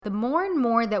The more and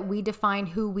more that we define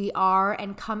who we are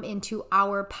and come into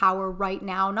our power right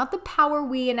now, not the power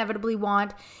we inevitably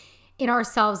want in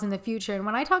ourselves in the future. And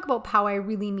when I talk about power, I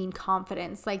really mean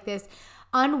confidence, like this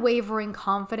unwavering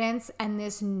confidence and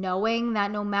this knowing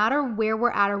that no matter where we're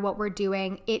at or what we're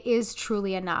doing, it is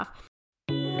truly enough.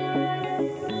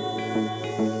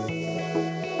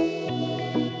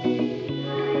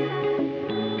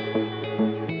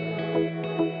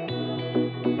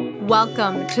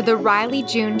 Welcome to the Riley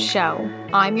June Show.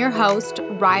 I'm your host,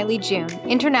 Riley June,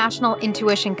 international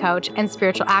intuition coach and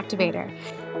spiritual activator.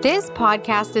 This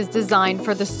podcast is designed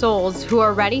for the souls who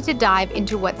are ready to dive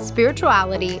into what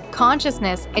spirituality,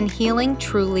 consciousness, and healing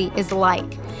truly is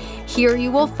like. Here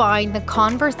you will find the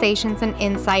conversations and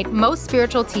insight most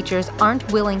spiritual teachers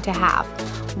aren't willing to have.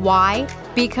 Why?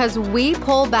 Because we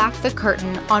pull back the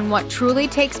curtain on what truly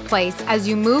takes place as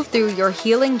you move through your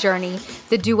healing journey,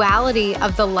 the duality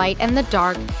of the light and the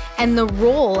dark, and the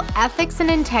role ethics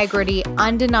and integrity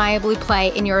undeniably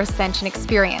play in your ascension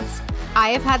experience. I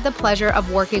have had the pleasure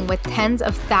of working with tens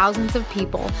of thousands of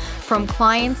people, from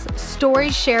clients,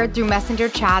 stories shared through messenger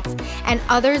chats, and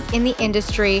others in the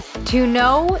industry to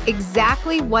know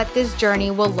exactly what this journey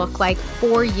will look like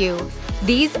for you.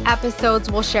 These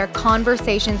episodes will share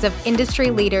conversations of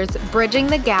industry leaders bridging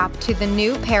the gap to the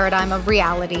new paradigm of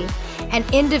reality, and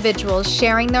individuals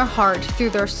sharing their heart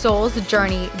through their soul's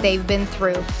journey they've been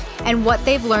through and what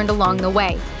they've learned along the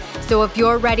way. So if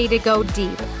you're ready to go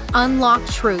deep, unlock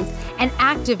truth, and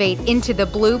activate into the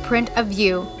blueprint of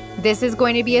you, this is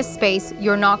going to be a space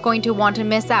you're not going to want to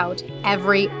miss out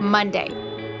every Monday.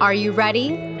 Are you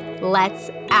ready? Let's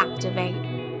activate.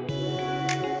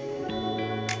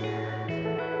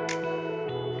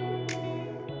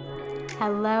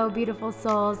 Hello, beautiful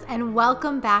souls, and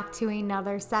welcome back to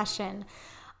another session.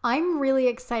 I'm really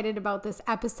excited about this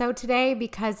episode today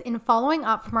because in following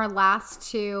up from our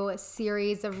last two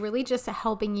series of really just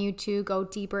helping you to go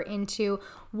deeper into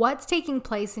what's taking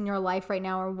place in your life right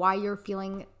now or why you're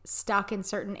feeling stuck in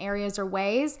certain areas or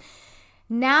ways,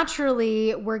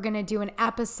 naturally, we're going to do an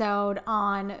episode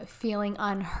on feeling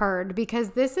unheard because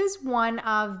this is one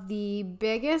of the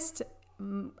biggest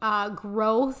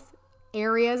growth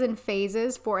areas and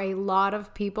phases for a lot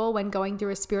of people when going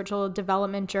through a spiritual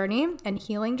development journey and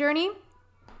healing journey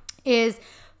is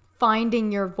finding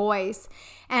your voice.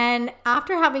 And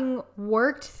after having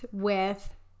worked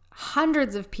with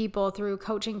hundreds of people through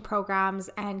coaching programs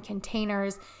and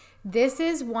containers, this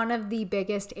is one of the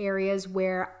biggest areas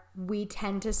where we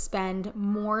tend to spend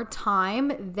more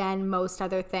time than most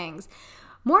other things.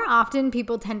 More often,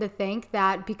 people tend to think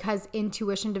that because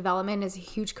intuition development is a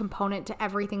huge component to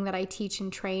everything that I teach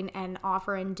and train and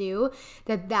offer and do,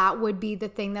 that would be the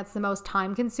thing that's the most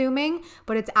time consuming,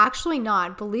 but it's actually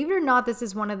not. Believe it or not, this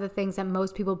is one of the things that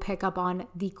most people pick up on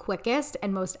the quickest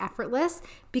and most effortless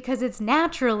because it's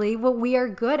naturally what we are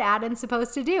good at and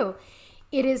supposed to do.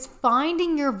 It is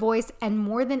finding your voice and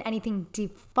more than anything,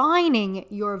 defining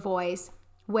your voice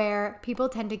where people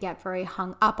tend to get very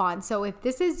hung up on. So if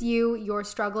this is you're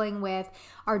struggling with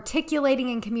articulating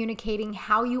and communicating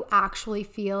how you actually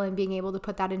feel and being able to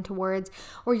put that into words,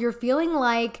 or you're feeling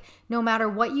like no matter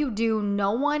what you do,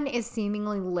 no one is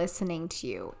seemingly listening to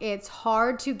you. It's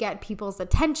hard to get people's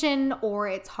attention, or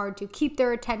it's hard to keep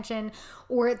their attention,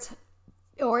 or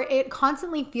it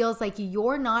constantly feels like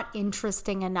you're not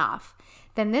interesting enough,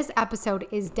 then this episode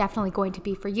is definitely going to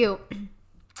be for you.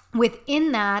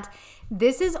 Within that,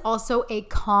 this is also a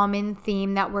common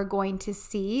theme that we're going to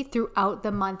see throughout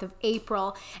the month of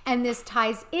April. And this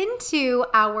ties into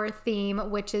our theme,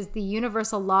 which is the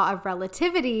universal law of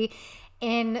relativity,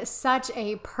 in such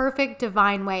a perfect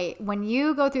divine way. When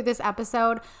you go through this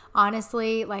episode,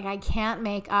 honestly, I can't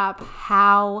make up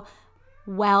how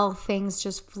well things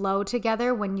just flow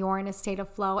together when you're in a state of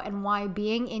flow, and why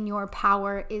being in your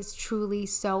power is truly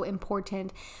so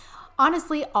important.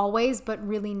 Honestly, always, but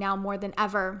really now more than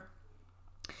ever.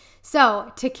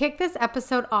 So to kick this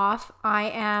episode off,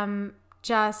 I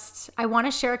want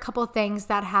to share a couple things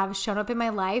that have shown up in my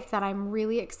life that I'm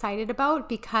really excited about,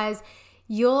 because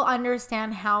you'll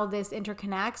understand how this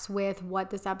interconnects with what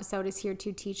this episode is here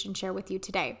to teach and share with you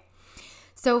today.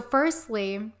 So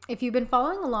firstly, if you've been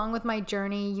following along with my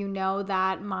journey, you know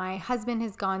that my husband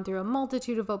has gone through a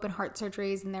multitude of open heart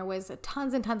surgeries, and there was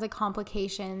tons and tons of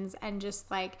complications, and just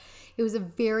it was a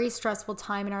very stressful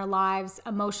time in our lives,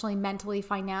 emotionally, mentally,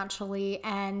 financially,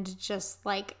 and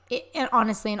and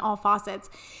honestly in all facets.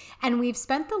 And we've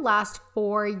spent the last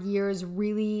 4 years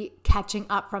really catching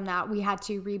up from that. We had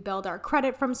to rebuild our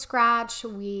credit from scratch.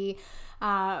 We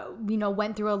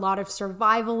went through a lot of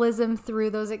survivalism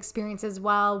through those experiences.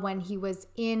 Well, when he was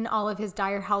in all of his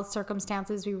dire health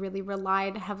circumstances, we really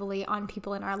relied heavily on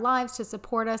people in our lives to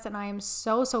support us. And I am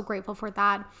so, so grateful for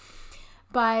that.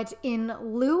 But in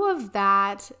lieu of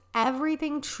that,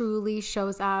 everything truly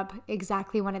shows up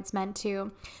exactly when it's meant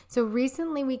to. So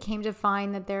recently we came to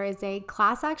find that there is a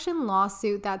class action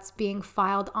lawsuit that's being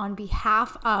filed on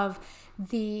behalf of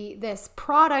this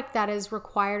product that is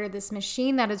required, or this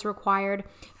machine that is required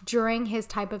during his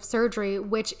type of surgery,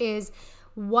 which is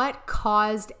what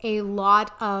caused a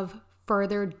lot of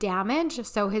further damage.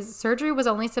 So his surgery was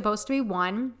only supposed to be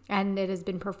one, and it has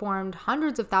been performed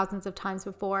hundreds of thousands of times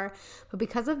before. But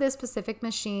because of this specific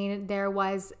machine, there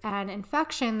was an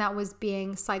infection that was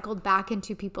being cycled back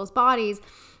into people's bodies,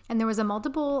 and there was a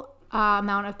multiple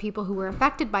amount of people who were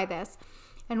affected by this.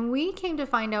 And we came to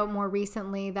find out more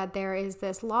recently that there is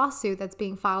this lawsuit that's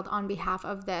being filed on behalf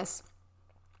of this,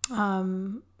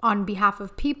 on behalf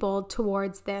of people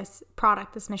towards this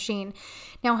product, this machine.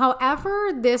 Now,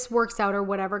 however this works out or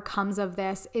whatever comes of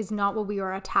this is not what we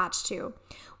are attached to.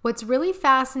 What's really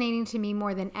fascinating to me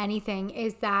more than anything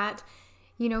is that,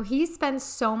 he spent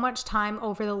so much time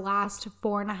over the last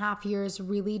 4.5 years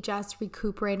really just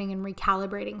recuperating and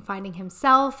recalibrating, finding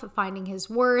himself, finding his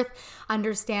worth,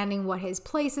 understanding what his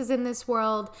place is in this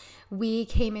world. We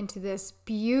came into this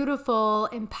beautiful,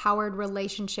 empowered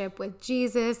relationship with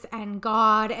Jesus and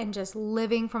God, and just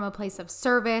living from a place of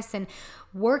service and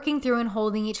working through and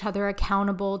holding each other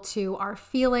accountable to our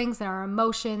feelings and our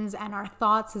emotions and our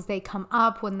thoughts as they come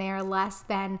up when they are less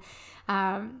than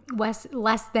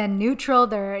neutral.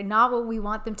 They're not what we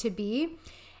want them to be.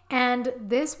 And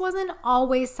this wasn't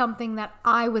always something that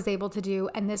I was able to do,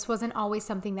 and this wasn't always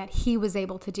something that he was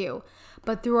able to do.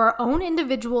 But through our own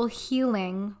individual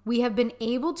healing, we have been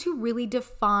able to really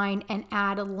define and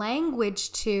add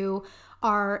language to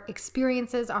our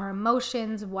experiences, our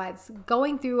emotions, what's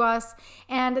going through us.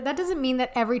 And that doesn't mean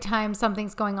that every time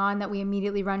something's going on that we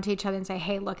immediately run to each other and say,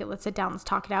 hey, look, let's sit down, let's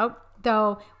talk it out.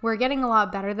 Though we're getting a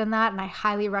lot better than that, and I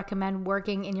highly recommend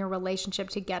working in your relationship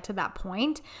to get to that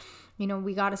point.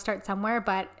 We got to start somewhere,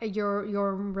 but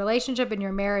your relationship and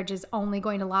your marriage is only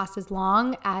going to last as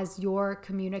long as your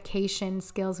communication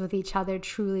skills with each other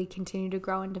truly continue to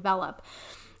grow and develop.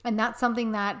 And that's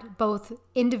something that both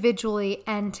individually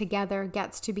and together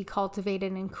gets to be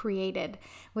cultivated and created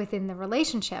within the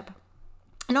relationship.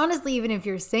 And honestly, even if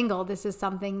you're single, this is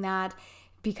something that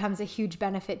becomes a huge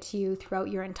benefit to you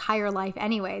throughout your entire life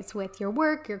anyways, with your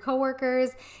work, your coworkers,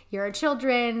 your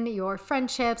children, your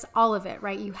friendships, all of it,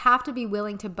 right? You have to be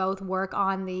willing to both work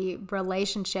on the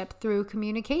relationship through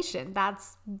communication.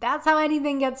 That's how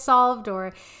anything gets solved,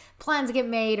 or plans get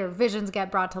made, or visions get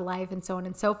brought to life, and so on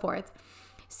and so forth.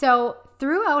 So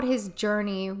throughout his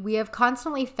journey, we have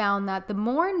constantly found that the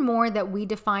more and more that we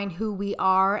define who we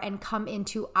are and come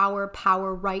into our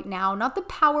power right now, not the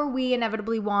power we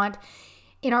inevitably want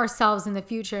in ourselves in the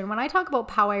future. And when I talk about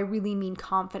power, I really mean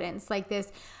confidence, like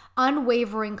this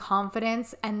unwavering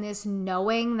confidence and this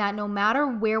knowing that no matter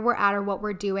where we're at or what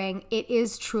we're doing, it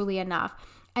is truly enough.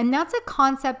 And that's a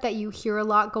concept that you hear a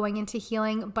lot going into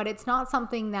healing, but it's not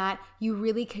something that you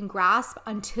really can grasp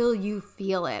until you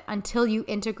feel it, until you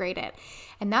integrate it.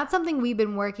 And that's something we've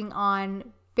been working on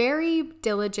very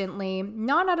diligently,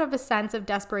 not out of a sense of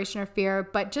desperation or fear,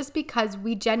 but just because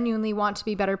we genuinely want to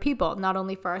be better people, not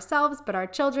only for ourselves, but our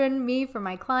children, me, for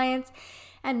my clients,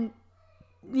 and,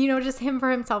 just him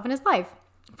for himself and his life,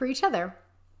 for each other.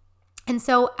 And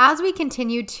so as we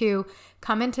continue to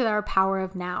come into our power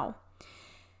of now,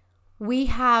 we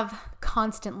have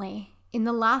constantly, in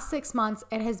the last 6 months,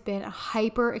 it has been a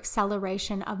hyper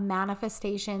acceleration of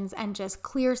manifestations and just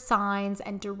clear signs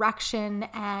and direction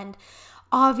and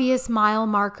obvious mile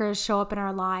markers show up in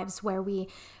our lives, where we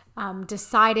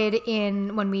decided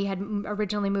when we had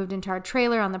originally moved into our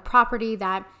trailer on the property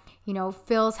that,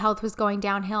 Phil's health was going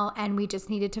downhill, and we just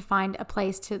needed to find a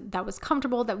place that was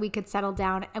comfortable, that we could settle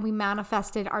down. And we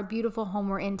manifested our beautiful home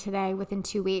we're in today within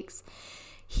 2 weeks.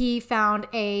 He found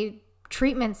a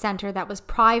treatment center that was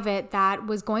private that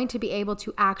was going to be able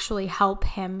to actually help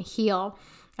him heal.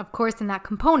 Of course, in that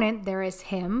component, there is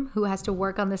him who has to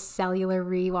work on the cellular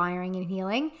rewiring and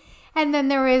healing. And then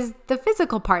there is the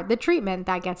physical part, the treatment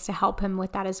that gets to help him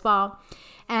with that as well.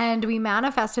 And we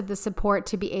manifested the support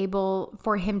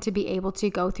for him to be able to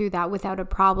go through that without a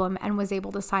problem, and was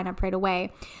able to sign up right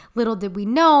away. Little did we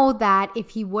know that if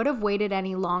he would have waited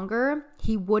any longer,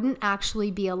 he wouldn't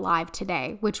actually be alive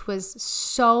today, which was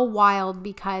so wild,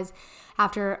 because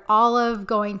after all of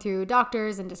going through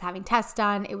doctors and just having tests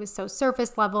done, it was so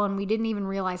surface level, and we didn't even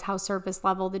realize how surface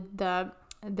level the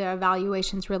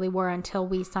evaluations really were until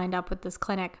we signed up with this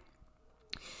clinic.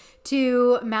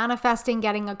 to manifesting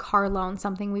getting a car loan,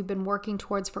 something we've been working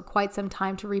towards for quite some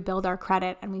time to rebuild our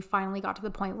credit. And we finally got to the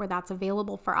point where that's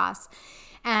available for us.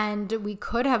 And we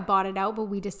could have bought it out, but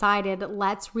we decided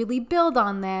let's really build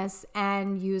on this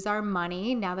and use our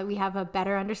money. Now that we have a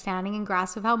better understanding and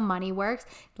grasp of how money works,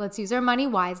 let's use our money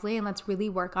wisely and let's really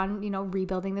work on,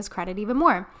 rebuilding this credit even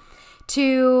more.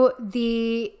 To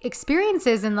the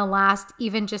experiences in the last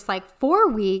even just like 4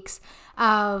 weeks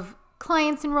of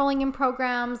clients enrolling in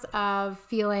programs, of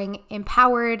feeling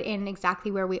empowered in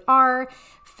exactly where we are,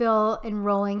 Phil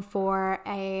enrolling for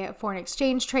a foreign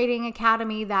exchange trading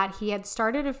academy that he had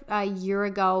started a year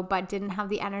ago but didn't have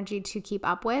the energy to keep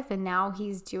up with, and now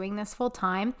he's doing this full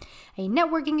time. A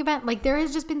networking event, like there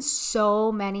has just been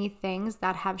so many things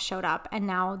that have showed up, and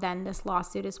now then this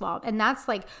lawsuit as well. And that's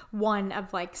like one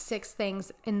of like 6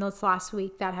 things in this last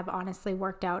week that have honestly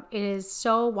worked out. It is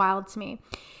so wild to me.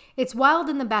 It's wild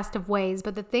in the best of ways,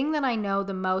 but the thing that I know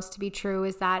the most to be true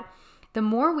is that the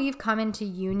more we've come into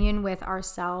union with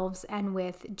ourselves and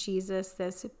with Jesus,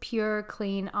 this pure,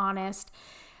 clean, honest,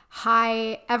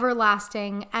 high,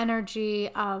 everlasting energy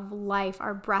of life,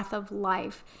 our breath of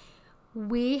life,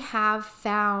 we have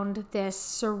found this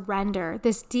surrender,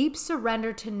 this deep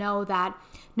surrender to know that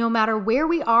no matter where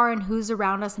we are and who's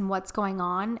around us and what's going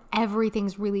on,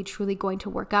 everything's really, truly going to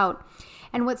work out.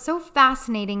 And what's so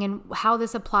fascinating and how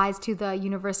this applies to the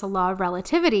universal law of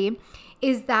relativity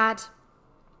is that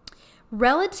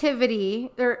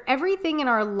relativity, or everything in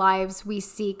our lives, we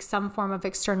seek some form of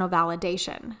external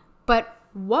validation. But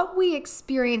what we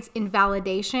experience in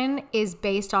validation is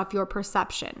based off your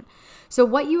perception. So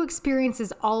what you experience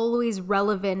is always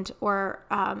relevant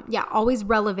always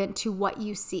relevant to what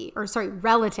you see,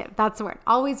 relative, that's the word,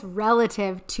 always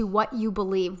relative to what you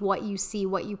believe, what you see,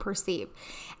 what you perceive.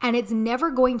 And it's never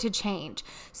going to change.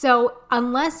 So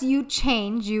unless you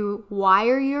change, you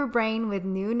wire your brain with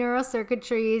new neural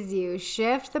circuitries, you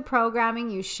shift the programming,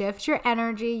 you shift your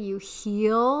energy, you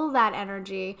heal that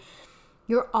energy,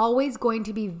 you're always going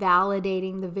to be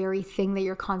validating the very thing that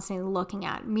you're constantly looking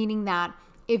at. Meaning that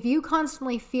if you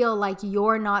constantly feel like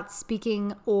you're not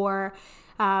speaking or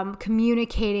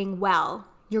communicating well,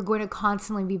 you're going to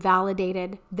constantly be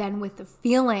validated then with the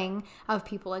feeling of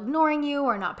people ignoring you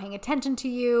or not paying attention to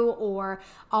you, or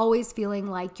always feeling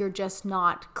like you're just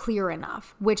not clear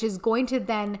enough, which is going to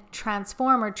then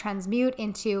transform or transmute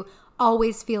into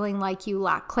always feeling like you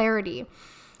lack clarity.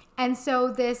 And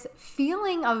so this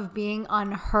feeling of being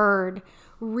unheard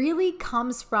really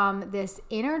comes from this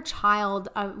inner child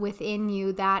within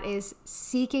you that is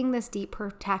seeking this deep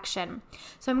protection.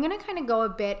 So I'm going to kind of go a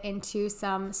bit into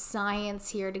some science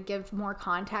here to give more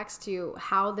context to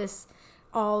how this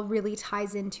all really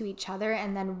ties into each other,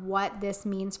 and then what this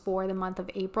means for the month of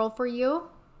April for you.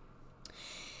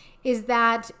 Is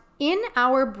that in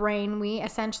our brain, we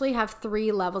essentially have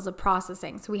 3 levels of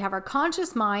processing. So we have our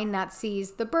conscious mind that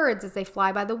sees the birds as they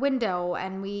fly by the window,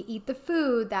 and we eat the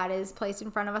food that is placed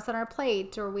in front of us on our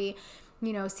plate, or we,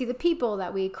 see the people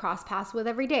that we cross paths with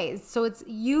every day. So it's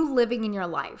you living in your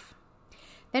life.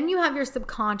 Then you have your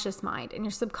subconscious mind, and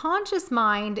your subconscious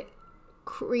mind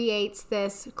creates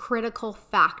this critical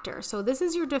factor. So this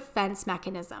is your defense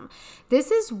mechanism.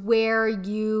 This is where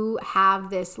you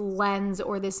have this lens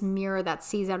or this mirror that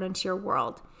sees out into your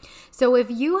world. So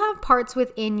if you have parts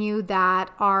within you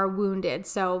that are wounded,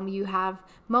 so you have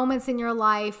moments in your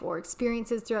life or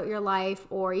experiences throughout your life,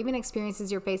 or even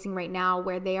experiences you're facing right now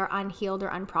where they are unhealed or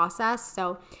unprocessed.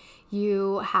 So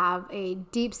you have a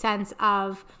deep sense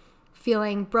of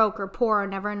feeling broke or poor or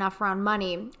never enough around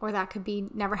money, or that could be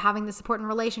never having the support in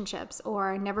relationships,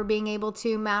 or never being able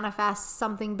to manifest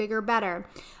something bigger, better,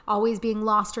 always being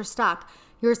lost or stuck.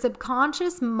 Your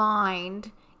subconscious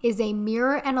mind is a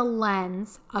mirror and a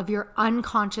lens of your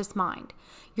unconscious mind.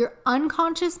 Your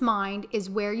unconscious mind is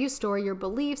where you store your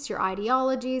beliefs, your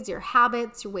ideologies, your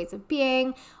habits, your ways of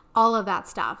being, all of that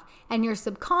stuff. And your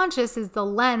subconscious is the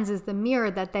lens, is the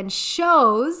mirror that then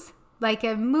shows, like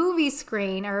a movie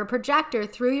screen or a projector,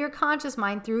 through your conscious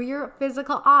mind, through your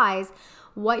physical eyes,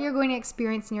 what you're going to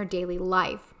experience in your daily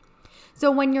life.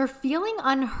 So when you're feeling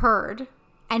unheard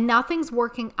and nothing's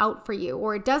working out for you,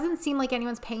 or it doesn't seem like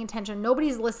anyone's paying attention,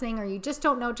 nobody's listening, or you just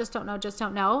don't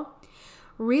know,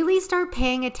 really start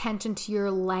paying attention to your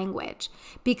language,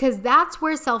 because that's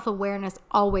where self-awareness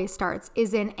always starts,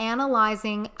 is in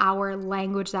analyzing our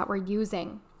language that we're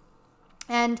using.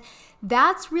 And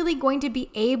that's really going to be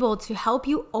able to help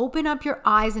you open up your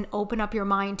eyes and open up your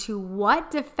mind to what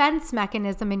defense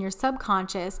mechanism in your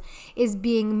subconscious is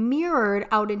being mirrored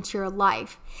out into your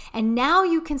life. And now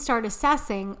you can start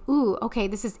assessing, ooh, okay,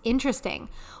 this is interesting.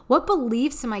 What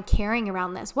beliefs am I carrying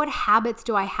around this? What habits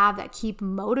do I have that keep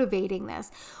motivating this?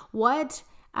 What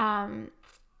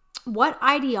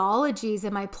ideologies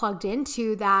am I plugged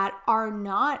into that are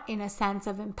not in a sense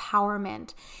of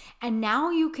empowerment? And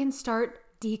now you can start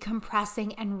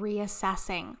decompressing and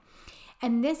reassessing.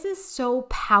 And this is so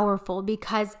powerful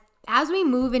because as we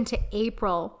move into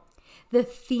April, the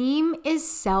theme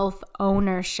is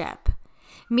self-ownership,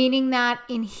 meaning that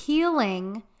in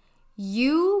healing,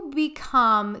 you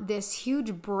become this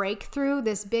huge breakthrough,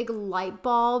 this big light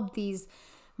bulb, these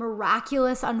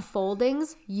miraculous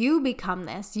unfoldings. You become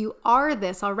this. You are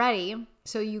this already.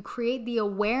 So you create the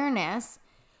awareness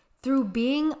through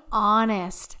being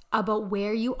honest about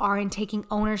where you are and taking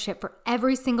ownership for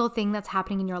every single thing that's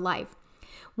happening in your life.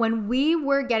 When we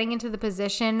were getting into the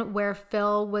position where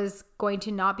Phil was going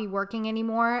to not be working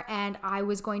anymore and I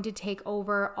was going to take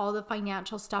over all the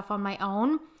financial stuff on my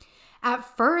own,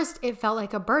 at first it felt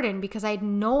like a burden because I had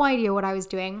no idea what I was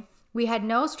doing. We had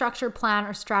no structured plan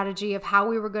or strategy of how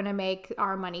we were going to make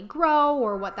our money grow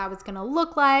or what that was going to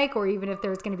look like, or even if there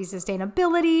was going to be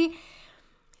sustainability.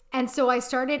 And so I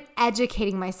started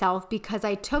educating myself because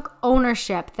I took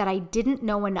ownership that I didn't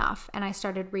know enough. And I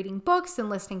started reading books and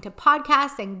listening to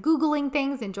podcasts and Googling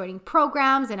things and joining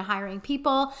programs and hiring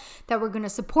people that were going to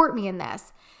support me in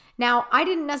this. Now, I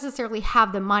didn't necessarily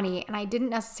have the money and I didn't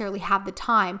necessarily have the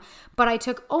time, but I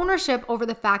took ownership over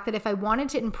the fact that if I wanted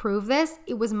to improve this,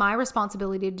 it was my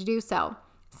responsibility to do so.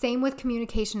 Same with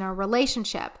communication in our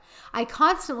relationship. I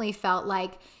constantly felt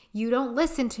like you don't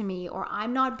listen to me, or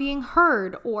I'm not being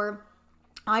heard, or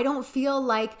I don't feel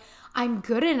like I'm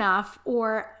good enough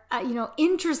or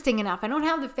interesting enough. I don't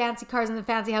have the fancy cars and the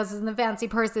fancy houses and the fancy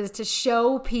purses to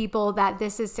show people that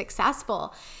this is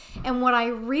successful. And what I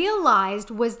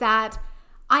realized was that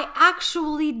I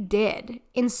actually did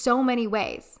in so many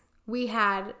ways. We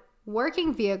had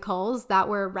working vehicles that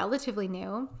were relatively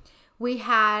new. We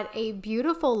had a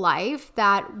beautiful life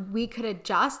that we could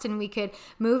adjust and we could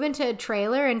move into a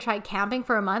trailer and try camping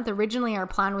for a month. Originally, our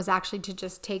plan was actually to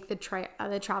just take the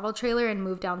travel trailer and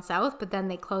move down south, but then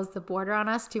they closed the border on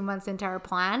us 2 months into our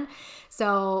plan.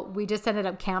 So we just ended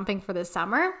up camping for the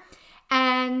summer.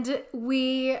 And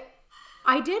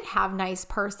I did have nice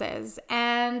purses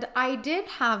and I did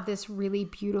have this really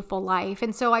beautiful life.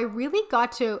 And so I really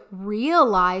got to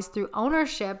realize through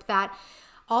ownership that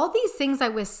all these things I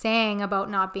was saying about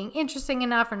not being interesting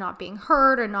enough or not being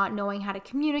heard or not knowing how to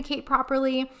communicate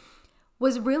properly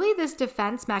was really this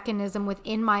defense mechanism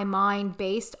within my mind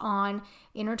based on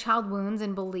inner child wounds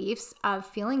and beliefs of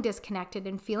feeling disconnected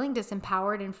and feeling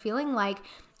disempowered and feeling like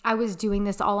I was doing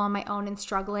this all on my own and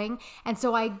struggling. And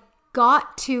so I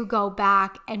got to go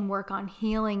back and work on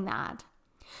healing that.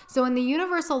 So in the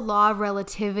universal law of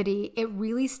relativity, it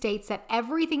really states that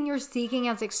everything you're seeking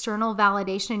as external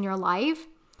validation in your life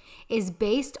is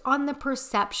based on the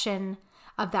perception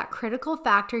of that critical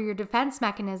factor, your defense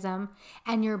mechanism,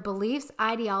 and your beliefs,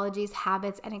 ideologies,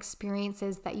 habits, and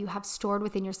experiences that you have stored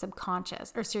within your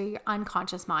subconscious, your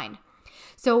unconscious mind.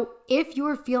 So if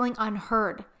you're feeling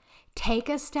unheard, take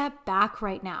a step back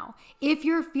right now. If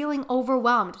you're feeling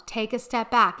overwhelmed, take a step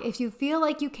back. If you feel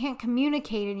like you can't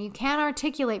communicate and you can't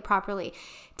articulate properly,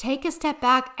 take a step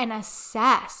back and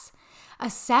assess.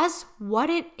 Assess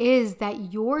what it is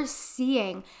that you're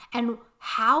seeing and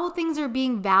how things are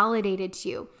being validated to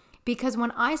you. Because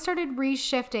when I started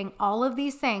reshifting all of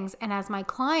these things, and as my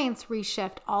clients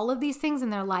reshift all of these things in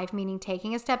their life, meaning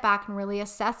taking a step back and really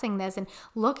assessing this and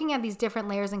looking at these different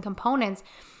layers and components,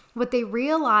 what they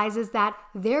realize is that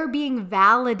they're being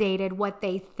validated what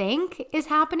they think is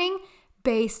happening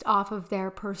based off of their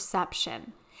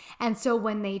perception. And so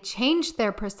when they changed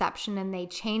their perception and they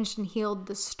changed and healed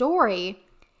the story,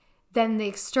 then the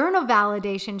external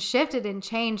validation shifted and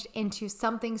changed into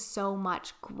something so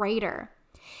much greater.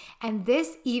 And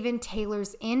this even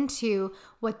tailors into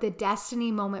what the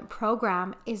Destiny Moment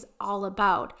program is all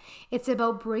about. It's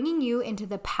about bringing you into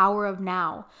the power of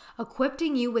now,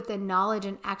 equipping you with the knowledge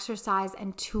and exercise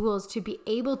and tools to be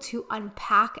able to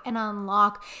unpack and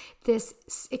unlock this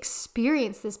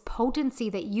experience, this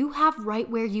potency that you have right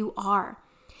where you are.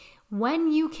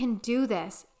 When you can do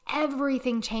this,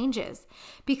 everything changes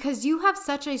because you have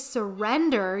such a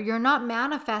surrender. You're not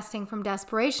manifesting from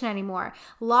desperation anymore,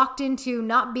 locked into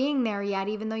not being there yet,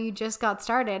 even though you just got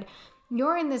started.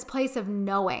 You're in this place of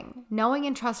knowing. Knowing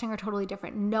and trusting are totally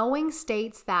different. Knowing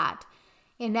states that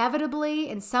inevitably,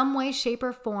 in some way, shape,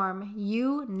 or form,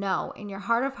 you know in your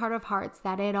heart of hearts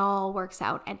that it all works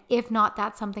out. And if not,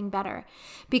 that's something better.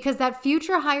 Because that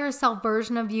future higher self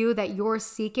version of you that you're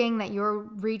seeking, that you're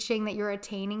reaching, that you're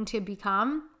attaining to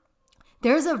become,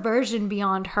 there's a version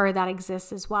beyond her that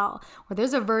exists as well, or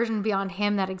there's a version beyond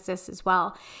him that exists as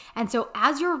well. And so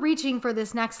as you're reaching for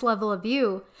this next level of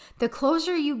you, the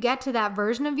closer you get to that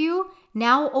version of you,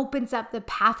 now opens up the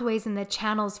pathways and the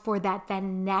channels for that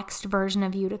then next version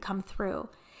of you to come through.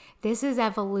 This is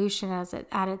evolution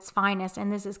at its finest,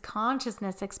 and this is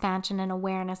consciousness expansion and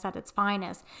awareness at its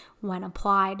finest when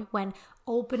applied, when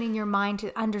opening your mind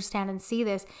to understand and see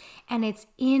this. And it's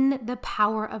in the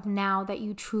power of now that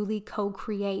you truly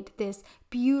co-create this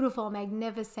beautiful,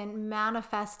 magnificent,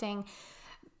 manifesting,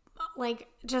 like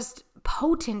just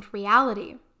potent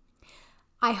reality.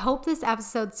 I hope this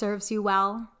episode serves you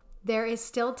well. There is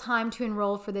still time to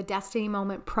enroll for the Destiny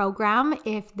Moment program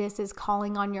if this is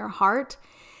calling on your heart.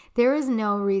 There is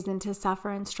no reason to suffer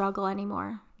and struggle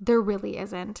anymore. There really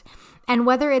isn't. And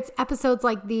whether it's episodes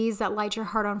like these that light your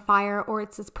heart on fire, or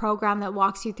it's this program that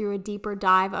walks you through a deeper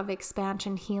dive of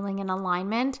expansion, healing, and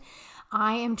alignment,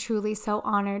 I am truly so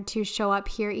honored to show up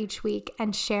here each week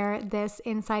and share this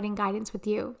insight and guidance with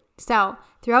you. So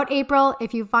throughout April,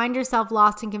 if you find yourself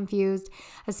lost and confused,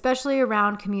 especially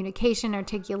around communication,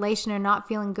 articulation, or not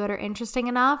feeling good or interesting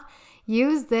enough,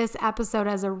 use this episode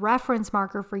as a reference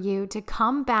marker for you to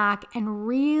come back and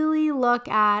really look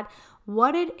at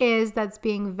what it is that's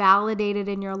being validated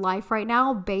in your life right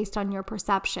now based on your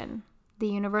perception. The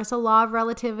universal law of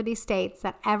relativity states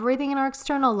that everything in our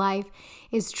external life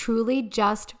is truly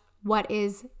just what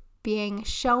is being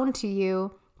shown to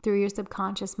you through your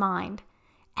subconscious mind.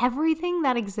 Everything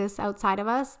that exists outside of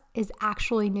us is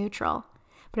actually neutral.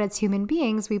 But as human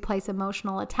beings, we place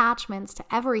emotional attachments to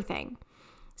everything.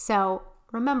 So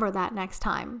remember that next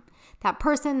time. That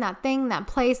person, that thing, that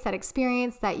place, that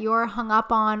experience that you're hung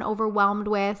up on, overwhelmed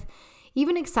with,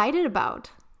 even excited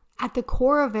about, at the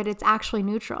core of it, it's actually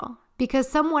neutral. Because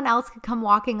someone else could come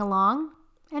walking along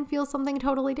and feel something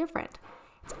totally different.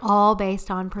 It's all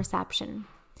based on perception.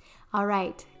 All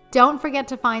right. Don't forget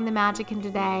to find the magic in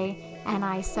today, and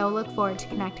I so look forward to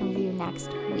connecting with you next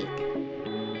week.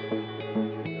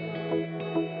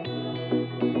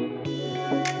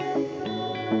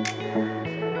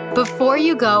 Before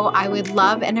you go, I would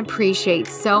love and appreciate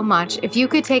so much if you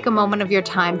could take a moment of your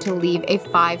time to leave a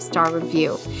 5-star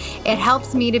review. It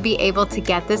helps me to be able to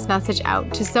get this message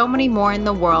out to so many more in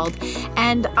the world,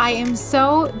 and I am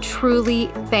so truly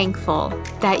thankful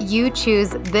that you choose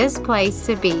this place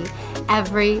to be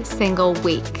every single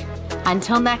week.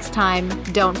 Until next time,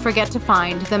 don't forget to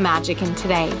find the magic in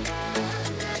today.